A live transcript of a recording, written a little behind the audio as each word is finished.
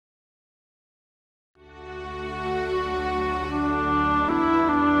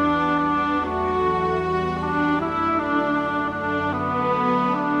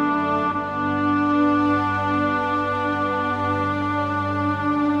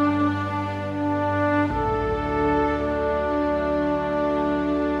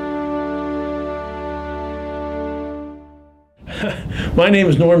My name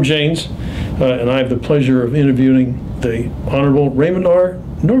is Norm Janes, and I have the pleasure of interviewing the Honorable Raymond R.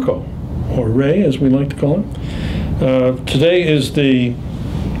 Norko, or Ray as we like to call him. Today is the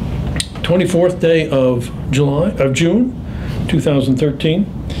 24th day of June 2013.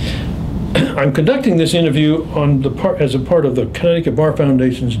 I'm conducting this interview as a part of the Connecticut Bar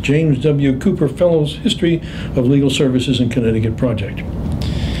Foundation's James W. Cooper Fellows History of Legal Services in Connecticut project.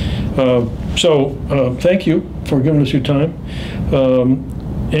 Thank you for giving us your time.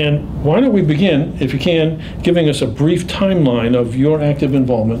 And why don't we begin, if you can, giving us a brief timeline of your active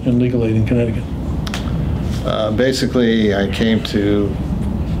involvement in legal aid in Connecticut. Basically, I came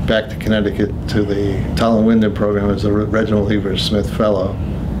back to Connecticut to the Tolland Wyndham program as a Reginald Lever Smith Fellow.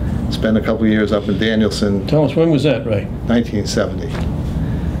 Spent a couple of years up in Danielson. Tell us, when was that, Ray? 1970.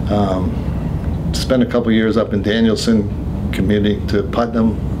 Spent a couple of years up in Danielson, commuting to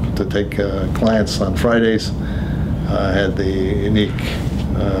Putnam to take clients on Fridays. Had the unique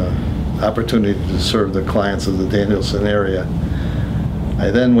opportunity to serve the clients of the Danielson area. I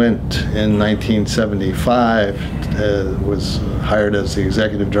then went in 1975, was hired as the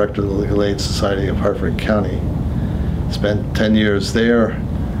Executive Director of the Legal Aid Society of Hartford County. Spent 10 years there.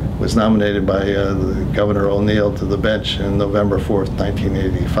 Was nominated by the Governor O'Neill to the bench on November 4th,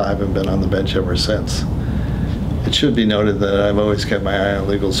 1985, and been on the bench ever since. It should be noted that I've always kept my eye on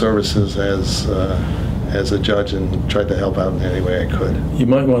legal services as a judge and tried to help out in any way I could. You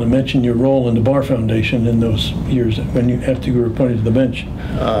might want to mention your role in the Bar Foundation in those years after you were appointed to the bench.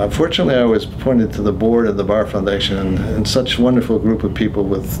 Fortunately, I was appointed to the board of the Bar Foundation, and such a wonderful group of people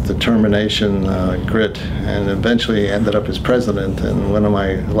with determination, grit, and eventually ended up as president. And one of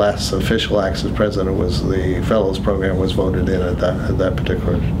my last official acts as president was the Fellows Program was voted in at that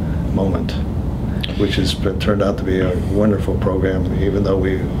particular moment, which has turned out to be a wonderful program, even though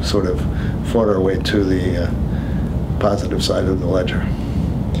we sort of fought our way to the positive side of the ledger.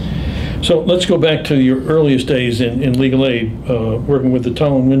 So let's go back to your earliest days in legal aid, working with the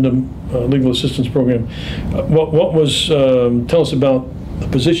Tolland Wyndham Legal Assistance Program. Tell us about the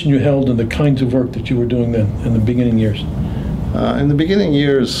position you held and the kinds of work that you were doing then in the beginning years. In the beginning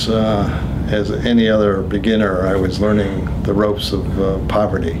years, as any other beginner, I was learning the ropes of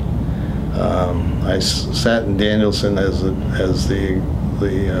poverty. I sat in Danielson as the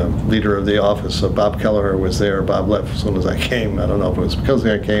leader of the office. Bob Kelleher was there. Bob left as soon as I came. I don't know if it was because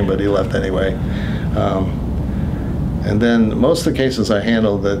I came, but he left anyway. And then most of the cases I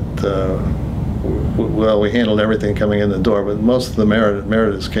handled we handled everything coming in the door, but most of the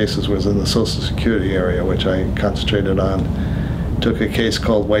meritorious cases was in the Social Security area, which I concentrated on. Took a case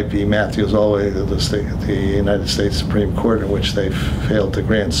called White v. Matthews all the way to the United States Supreme Court, in which they failed to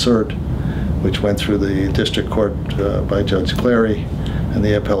grant cert, which went through the district court by Judge Clary and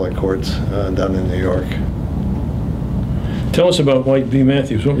the appellate courts down in New York. Tell us about White v.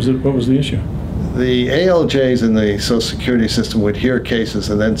 Matthews. What was the issue? The ALJs in the Social Security system would hear cases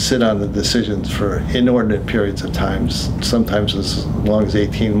and then sit on the decisions for inordinate periods of time, sometimes as long as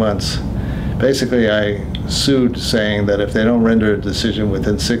 18 months. Basically, I sued saying that if they don't render a decision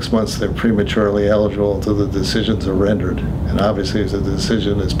within 6 months, they're prematurely eligible until the decisions are rendered. And obviously, if the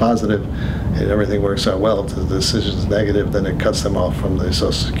decision is positive and everything works out well, if the decision is negative, then it cuts them off from the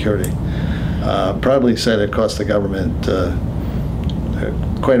Social Security. Probably said it cost the government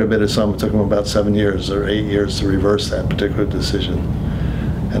quite a bit of sum. It took them about 7 years or 8 years to reverse that particular decision.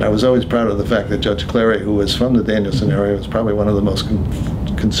 And I was always proud of the fact that Judge Clary, who was from the Danielson area, was probably one of the most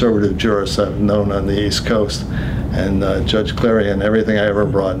conservative jurists I've known on the East Coast. And Judge Clary, and everything I ever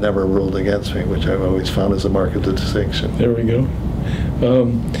brought, never ruled against me, which I've always found as a mark of distinction. There we go.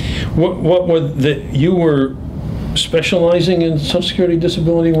 You were specializing in Social Security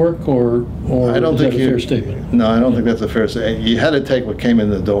disability work, or I don't think a fair statement? No, I don't think that's a fair statement. You had to take what came in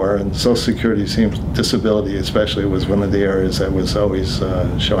the door, and Social Security seems, disability especially, was one of the areas that was always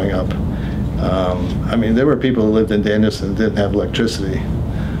showing up. I mean, there were people who lived in Danielson and didn't have electricity.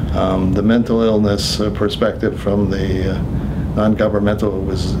 The mental illness perspective from the non-governmental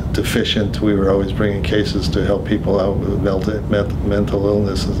was deficient. We were always bringing cases to help people out with mental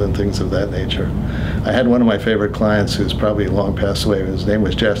illnesses and things of that nature. I had one of my favorite clients who's probably long passed away. His name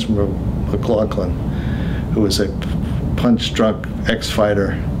was Jasper McLaughlin, who was a punch-drunk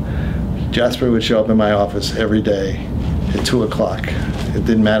ex-fighter. Jasper would show up in my office every day at 2 o'clock. It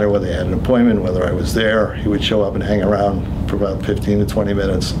didn't matter whether he had an appointment, whether I was there. He would show up and hang around for about 15 to 20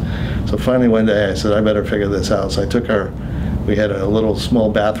 minutes. So finally one day I said, I better figure this out. So I took we had a little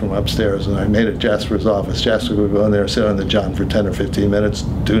small bathroom upstairs, and I made it Jasper's office. Jasper would go in there, sit on the john for 10 or 15 minutes,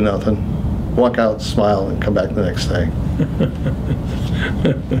 do nothing. walk out, smile, and come back the next day.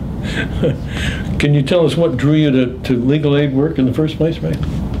 Can you tell us what drew you to legal aid work in the first place, Ray?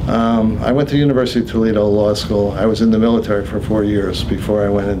 I went to University of Toledo Law School. I was in the military for 4 years before I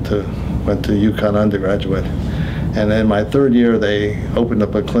went to UConn undergraduate. And in my third year, they opened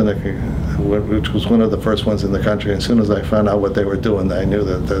up a clinic, which was one of the first ones in the country. As soon as I found out what they were doing, I knew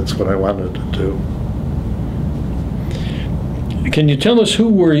that that's what I wanted to do. Can you tell us who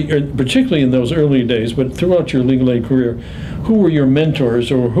were, particularly in those early days, but throughout your legal aid career, who were your mentors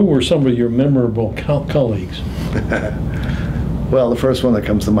or who were some of your memorable colleagues? Well, the first one that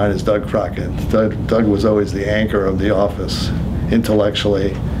comes to mind is Doug Crockett. Doug was always the anchor of the office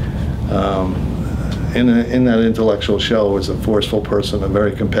intellectually. In that intellectual shell was a forceful person, a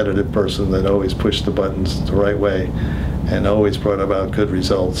very competitive person that always pushed the buttons the right way and always brought about good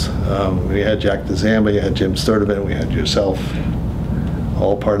results. We had Jack DeZamba, you had Jim Sturdivant, we had yourself,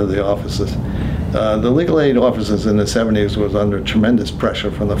 all part of the offices. The legal aid offices in the 70s was under tremendous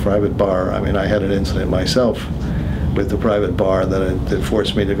pressure from the private bar. I mean, I had an incident myself with the private bar that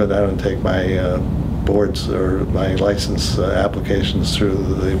forced me to go down and take my boards or my license applications through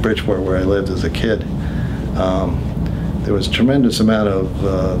the Bridgeport where I lived as a kid. There was a tremendous amount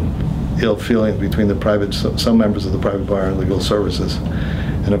of ill feeling between some members of the private bar and legal services.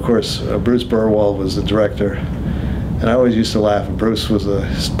 And of course, Bruce Burwald was the director. And I always used to laugh. Bruce was a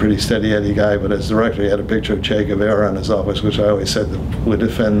pretty steady Eddie guy, but as director, he had a picture of Che Guevara in his office, which I always said would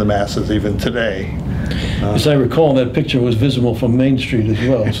defend the masses even today. As I recall, that picture was visible from Main Street as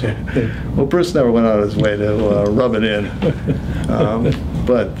well. So. Well, Bruce never went out of his way to rub it in.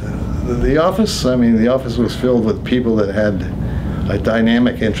 But the office, I mean, the office was filled with people that had a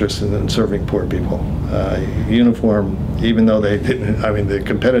dynamic interest in serving poor people. Uniform, even though they didn't, I mean, the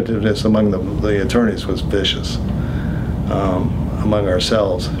competitiveness among the attorneys was vicious among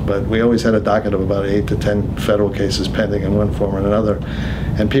ourselves. But we always had a docket of about 8 to 10 federal cases pending in one form or another.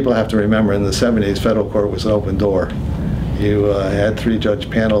 And people have to remember, in the 70s, federal court was an open door. You had 3-judge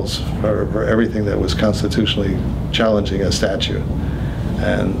panels for everything that was constitutionally challenging a statute.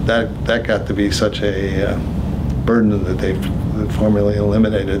 And that got to be such a burden that they formally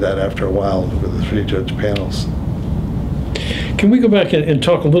eliminated that after a while with the 3-judge panels. Can we go back and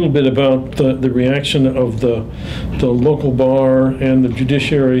talk a little bit about the reaction of the local bar and the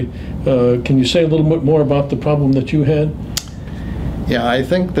judiciary? Can you say a little bit more about the problem that you had? Yeah, I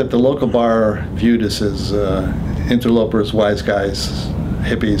think that the local bar viewed us as interlopers, wise guys,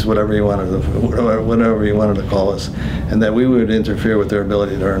 hippies, whatever you wanted to call us, and that we would interfere with their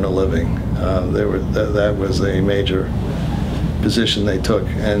ability to earn a living. That was a major position they took,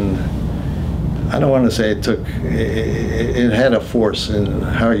 and I don't want to say it had a force in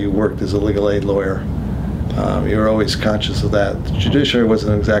how you worked as a legal aid lawyer. You were always conscious of that. The judiciary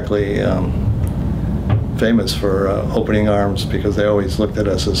wasn't exactly famous for opening arms, because they always looked at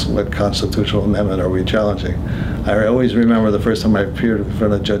us as, what constitutional amendment are we challenging? I always remember the first time I appeared in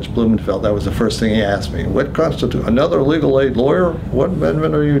front of Judge Blumenfeld, that was the first thing he asked me. Another legal aid lawyer? What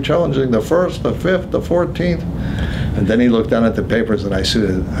amendment are you challenging? The 1st, the 5th, the 14th? And then he looked down at the papers, and I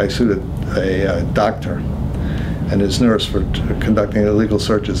suited a doctor and his nurse for conducting illegal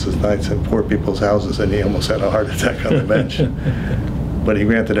searches at nights in poor people's houses, and he almost had a heart attack on the bench. But he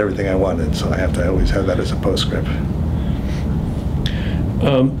granted everything I wanted, so I have to always have that as a postscript.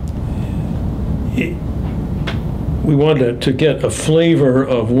 We wanted to get a flavor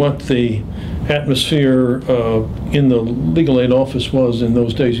of what the atmosphere in the legal aid office was in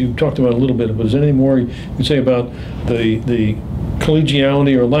those days. You talked about it a little bit, but is there any more you can say about the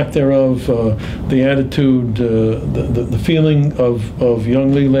collegiality or lack thereof, the attitude, the feeling of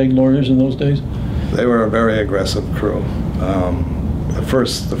young legal aid lawyers in those days? They were a very aggressive crew.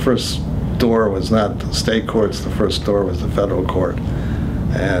 The first door was not the state courts, the first door was the federal court.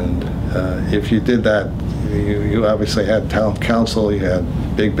 And if you did that, you obviously had town council, you had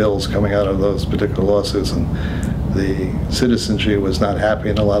big bills coming out of those particular lawsuits, and the citizenry was not happy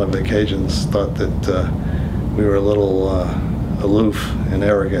on a lot of occasions, thought that we were a little aloof and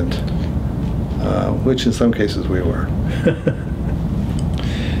arrogant, which in some cases we were.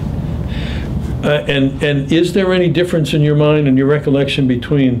 And is there any difference in your mind and your recollection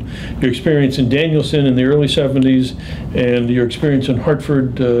between your experience in Danielson in the early 70s and your experience in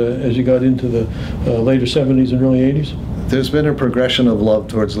Hartford as you got into the later 70s and early 80s? There's been a progression of love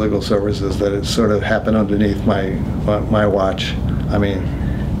towards legal services that has sort of happened underneath my watch. I mean,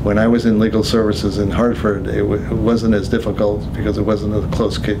 when I was in legal services in Hartford, it wasn't as difficult because it wasn't a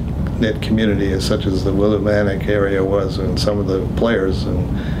close-knit community as such as the Willimantic area was, and some of the players. And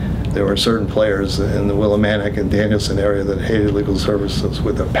there were certain players in the Willimantic and Danielson area that hated legal services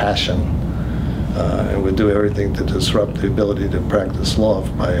with a passion. and would do everything to disrupt the ability to practice law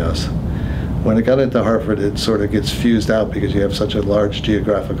by us. When it got into Hartford, it sort of gets fused out because you have such a large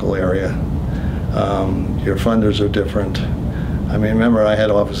geographical area. Your funders are different. I mean, remember, I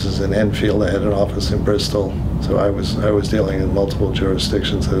had offices in Enfield, I had an office in Bristol, so I was dealing in multiple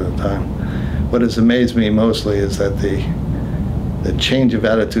jurisdictions at a time. What has amazed me mostly is that the change of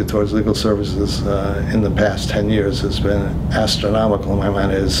attitude towards legal services in the past 10 years has been astronomical in my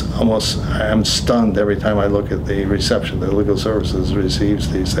mind. I'm stunned every time I look at the reception that legal services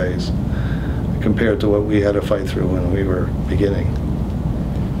receives these days compared to what we had to fight through when we were beginning.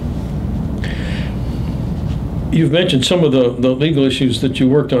 You've mentioned some of the legal issues that you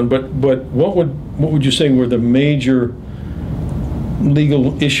worked on, but what would you say were the major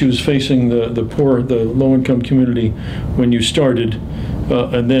legal issues facing the poor, the low-income community when you started,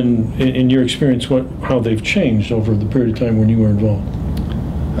 and then in your experience, how they've changed over the period of time when you were involved?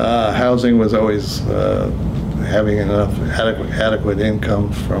 Housing was always having enough adequate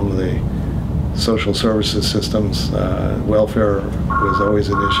income from the social services systems. Welfare was always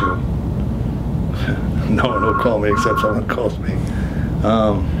an issue. No one will call me except someone calls me.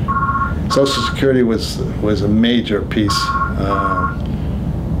 Social Security was a major piece.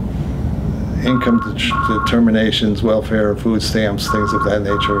 Income determinations, welfare, food stamps, things of that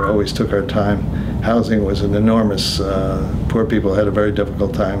nature always took our time. Housing was an enormous, poor people had a very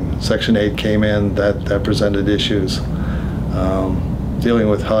difficult time. Section 8 came in, that presented issues. Dealing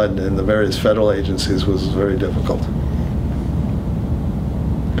with HUD and the various federal agencies was very difficult.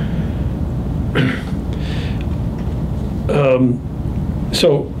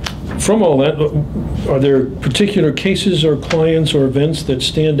 So, from all that, are there particular cases or clients or events that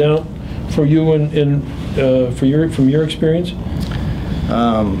stand out for you from your experience?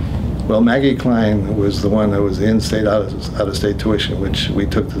 Well, Maggie Klein was the one that was in-state, out-of-state tuition, which we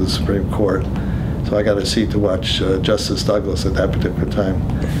took to the Supreme Court. So I got a seat to watch Justice Douglas at that particular time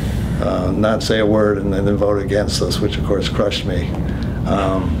not say a word and then vote against us, which of course crushed me.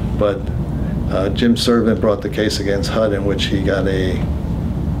 But Jim Servant brought the case against HUD in which he got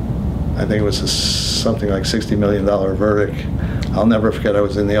I think it was something like $60 million verdict. I'll never forget, I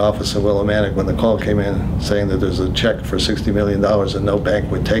was in the office in Willimantic when the call came in saying that there's a check for $60 million and no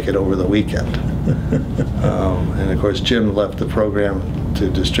bank would take it over the weekend. And of course, Jim left the program to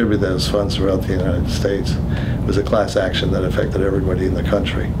distribute those funds throughout the United States. It was a class action that affected everybody in the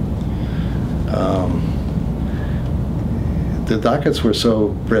country. The dockets were so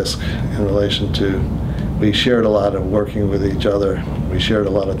brisk in relation to, we shared a lot of working with each other. We shared a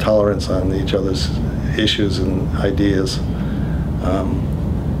lot of tolerance on each other's issues and ideas.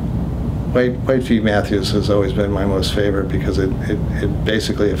 White v. Matthews has always been my most favorite because it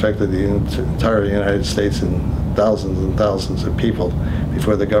basically affected the entire United States and thousands of people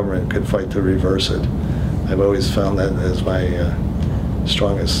before the government could fight to reverse it. I've always found that as my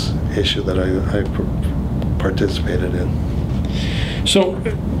strongest issue that I participated in. So,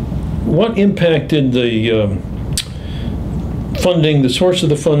 what impact did the funding, the source of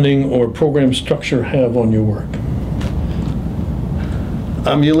the funding or program structure have on your work?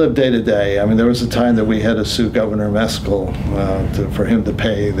 You live day to day. I mean, there was a time that we had to sue Governor Meskel for him to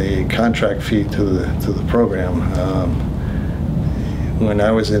pay the contract fee to the program. When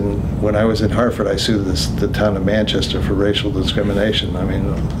I was in Hartford, I sued the town of Manchester for racial discrimination. I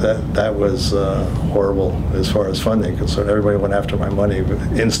mean, that was horrible as far as funding concerned. Everybody went after my money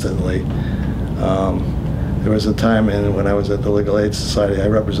instantly. There was a time when I was at the Legal Aid Society, I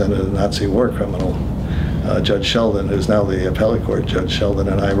represented a Nazi war criminal. Judge Sheldon, who's now the appellate court Judge Sheldon,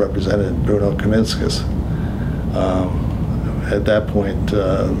 and I represented Bruno Kaminskis. At that point,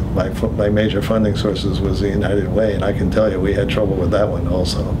 my major funding sources was the United Way, and I can tell you we had trouble with that one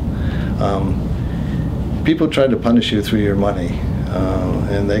also. People tried to punish you through your money,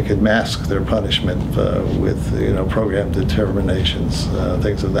 and they could mask their punishment with program determinations,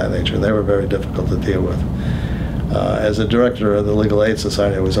 things of that nature. They were very difficult to deal with. As a director of the Legal Aid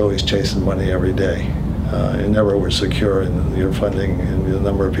Society, I was always chasing money every day. You never were secure in your funding and the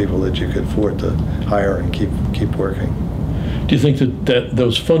number of people that you could afford to hire and keep working. Do you think that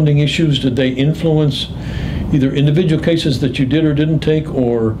those funding issues, did they influence either individual cases that you did or didn't take,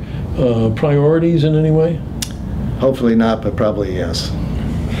 or priorities in any way? Hopefully not, but probably yes.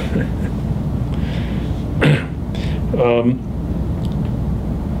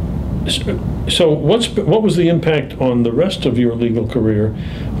 So what was the impact on the rest of your legal career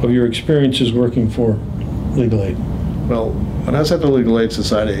of your experiences working for Legal Aid? Well, when I was at the Legal Aid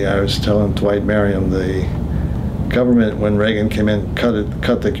Society, I was telling Dwight Merriam, the government, when Reagan came in,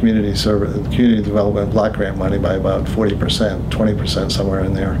 cut the community development block grant money by about 40%, 20% somewhere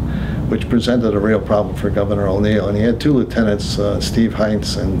in there. which presented a real problem for Governor O'Neill. And he had two lieutenants, Steve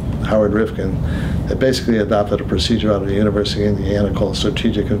Heinz and Howard Rifkin, that basically adopted a procedure out of the University of Indiana called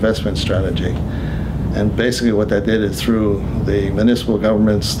Strategic Investment Strategy. And basically what that did is threw the municipal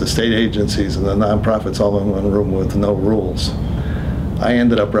governments, the state agencies, and the nonprofits all in one room with no rules. I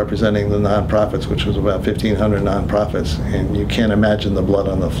ended up representing the nonprofits, which was about 1,500 nonprofits, and you can't imagine the blood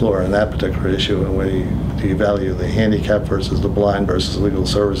on the floor in that particular issue. And where do you value the handicapped versus the blind versus legal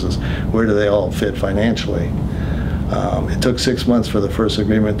services? Where do they all fit financially? It took 6 months for the first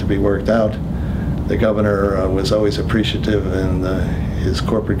agreement to be worked out. The governor was always appreciative, and his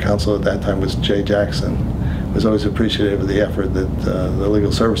corporate counsel at that time was Jay Jackson, was always appreciative of the effort that the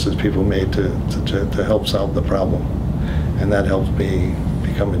legal services people made to help solve the problem. And that helped me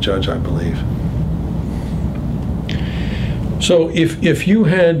become a judge, I believe. So if you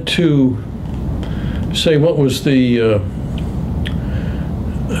had to say what was the,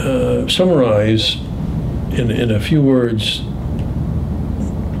 summarize in a few words,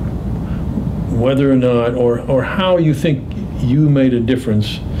 whether or not, or how you think you made a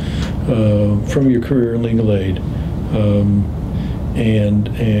difference from your career in legal aid,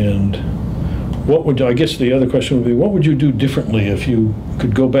 and what would, I guess the other question would be, what would you do differently if you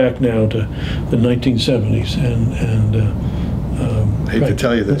could go back now to the 1970s I hate to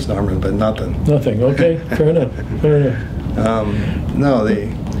tell you this, Norman, but nothing. Nothing, okay, fair enough, fair enough. No,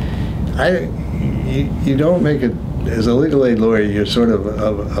 you don't make it, as a legal aid lawyer, you're sort of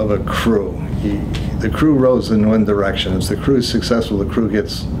a crew. The crew rows in one direction. If the crew is successful, the crew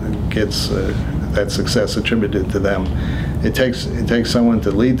gets that success attributed to them. It takes someone to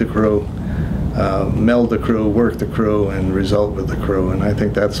lead the crew, meld the crew, work the crew, and result with the crew. And I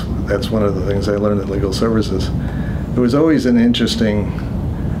think that's one of the things I learned in legal services. It was always an interesting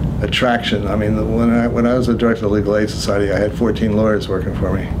attraction. I mean, when I was the director of the Legal Aid Society, I had 14 lawyers working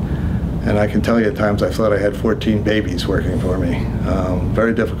for me. And I can tell you at times I thought I had 14 babies working for me.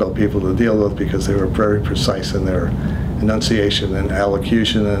 Very difficult people to deal with because they were very precise in their enunciation and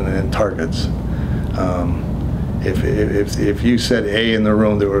allocution and targets. If you said A in the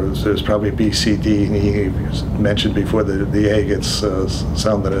room, there was probably B, C, D, and E mentioned before the A gets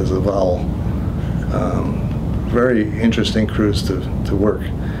sounded as a vowel. Very interesting crews to work,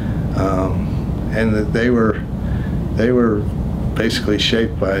 and they were basically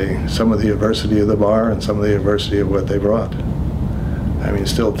shaped by some of the adversity of the bar and some of the adversity of what they brought. I mean,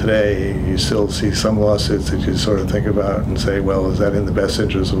 still today, you still see some lawsuits that you sort of think about and say, well, is that in the best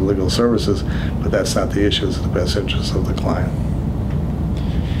interest of legal services? But that's not the issue, it's the best interest of the client.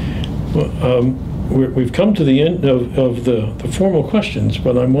 Well, we've come to the end of the formal questions,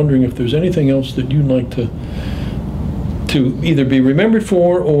 but I'm wondering if there's anything else that you'd like to either be remembered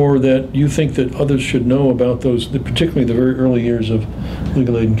for, or that you think that others should know about those, particularly the very early years of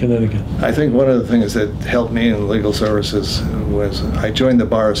legal aid in Connecticut. I think one of the things that helped me in legal services was I joined the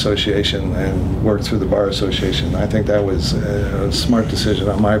Bar Association and worked through the Bar Association. I think that was a smart decision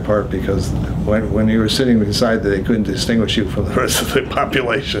on my part, because when you were sitting beside, they couldn't distinguish you from the rest of the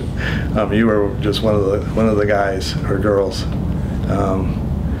population. You were just one of the guys or girls.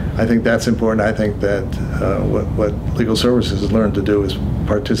 I think that's important. I think that what legal services has learned to do is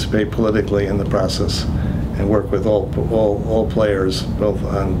participate politically in the process and work with all players, both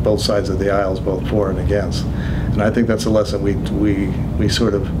on both sides of the aisles, both for and against. And I think that's a lesson we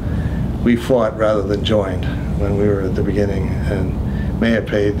fought rather than joined when we were at the beginning, and may have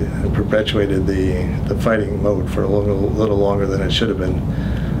perpetuated the fighting mode for a little longer than it should have been.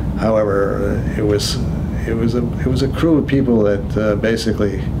 However, it was a crew of people that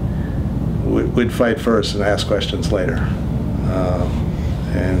basically would fight first and ask questions later,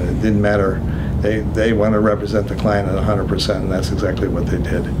 and it didn't matter. They want to represent the client at 100%, and that's exactly what they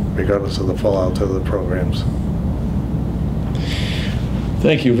did, regardless of the fallout of the programs.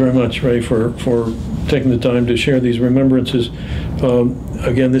 Thank you very much, Ray, for taking the time to share these remembrances.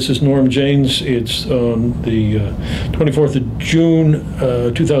 Again, this is Norm Janes. It's on the 24th of June,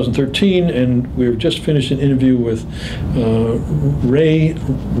 2013, and we've just finished an interview with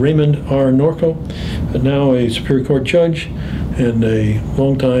Raymond R. Norko, now a Superior Court judge and a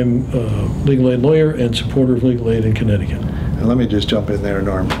longtime legal aid lawyer and supporter of legal aid in Connecticut. And let me just jump in there,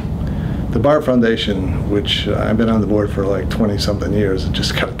 Norm. The Bar Foundation, which I've been on the board for like 20-something years, it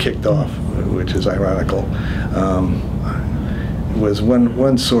just got kicked off, which is ironical, was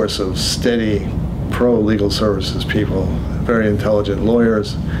one source of steady pro-legal services people, very intelligent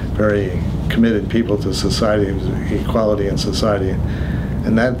lawyers, very committed people to society, equality in society.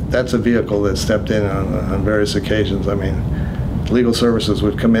 And that's a vehicle that stepped in on various occasions. I mean, legal services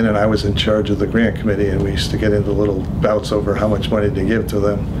would come in, and I was in charge of the grant committee, and we used to get into little bouts over how much money to give to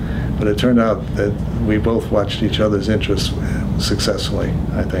them. But it turned out that we both watched each other's interests successfully,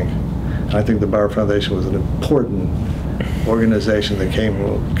 I think. And I think the Bar Foundation was an important organization that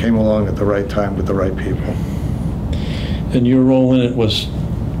came along at the right time with the right people. And your role in it was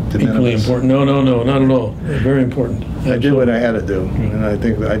equally important? No, not at all. Very important. I did what I had to do, and I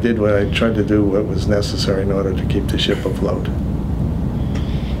think that I did what I tried to do what was necessary in order to keep the ship afloat.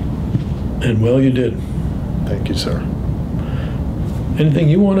 And well, you did. Thank you, sir. Anything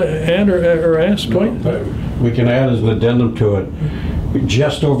you want to add or ask, Dwight? We can add as an addendum to it,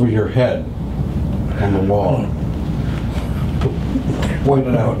 just over your head on the wall. Point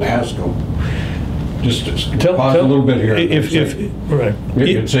it out and ask them. Just pause a little bit here. Right.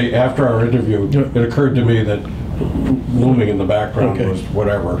 You'd say, after our interview, it occurred to me that looming in the background was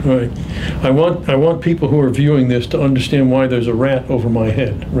whatever. Right. I want people who are viewing this to understand why there's a rat over my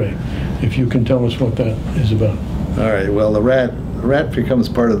head, Ray. If you can tell us what that is about. All right. Well, the rat becomes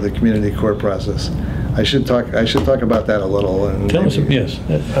part of the community court process. I should talk about that a little. And tell us. Yes,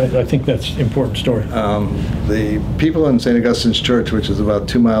 I think that's an important story. The people in St. Augustine's Church, which is about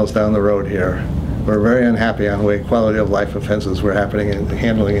 2 miles down the road here, were very unhappy on the way quality of life offenses were happening and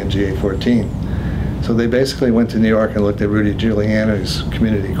handling in GA14. So they basically went to New York and looked at Rudy Giuliani's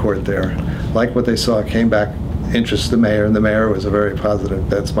community court there. Liked what they saw, came back, interested the mayor, and the mayor was a very positive,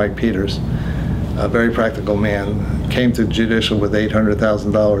 that's Mike Peters, a very practical man, came to judicial with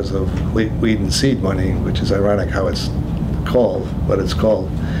 $800,000 of weed and seed money, which is ironic how it's called, what it's called,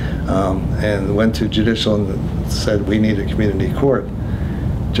 and went to judicial and said, we need a community court.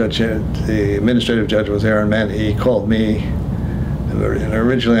 The administrative judge was Aaron Mann. He called me, and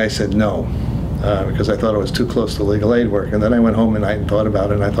originally I said no, because I thought it was too close to legal aid work. And then I went home and I thought about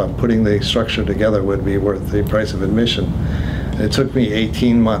it, and I thought putting the structure together would be worth the price of admission. And it took me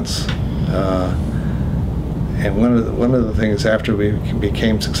 18 months. And one of the things after we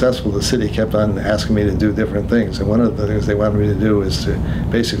became successful, the city kept on asking me to do different things. And one of the things they wanted me to do is to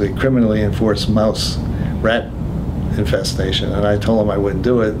basically criminally enforce rat infestation, and I told them I wouldn't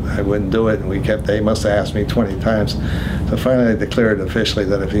do it, and they must have asked me 20 times. So finally I declared officially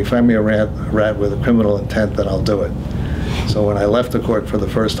that if you find me a rat with a criminal intent, then I'll do it. So when I left the court for the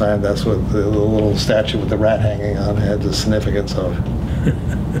first time, that's what the little statue with the rat hanging on had the significance of.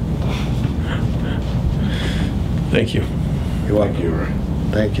 Thank you. You're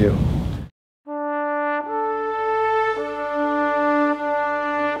welcome. Thank you.